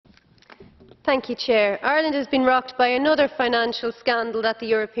Chair. Ireland has been rocked by another financial scandal that the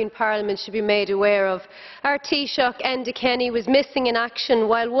European Parliament should be made aware of. Our Taoiseach Enda Kenny was missing in action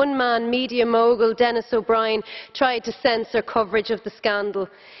while one-man media mogul Denis O'Brien tried to censor coverage of the scandal.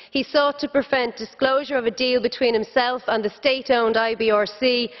 He sought to prevent disclosure of a deal between himself and the state-owned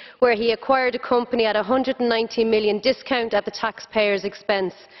IBRC, where he acquired a company at a £190 million discount at the taxpayers'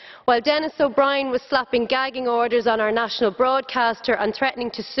 expense. While Denis O'Brien was slapping gagging orders on our national broadcaster and threatening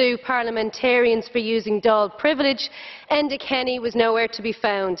to sue parliamentarians for using Dáil privilege, Enda Kenny was nowhere to be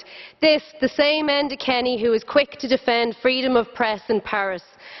found. This, the same Enda Kenny who was quick to defend freedom of press in Paris.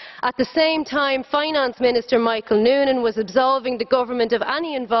 At the same time, Finance Minister Michael Noonan was absolving the government of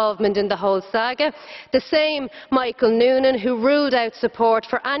any involvement in the whole saga. The same Michael Noonan who ruled out support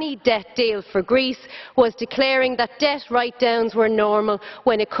for any debt deal for Greece was declaring that debt write-downs were normal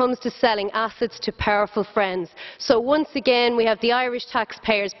when it comes to selling assets to powerful friends. So once again we have the Irish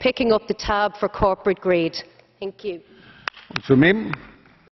taxpayers picking up the tab for corporate greed. Thank you.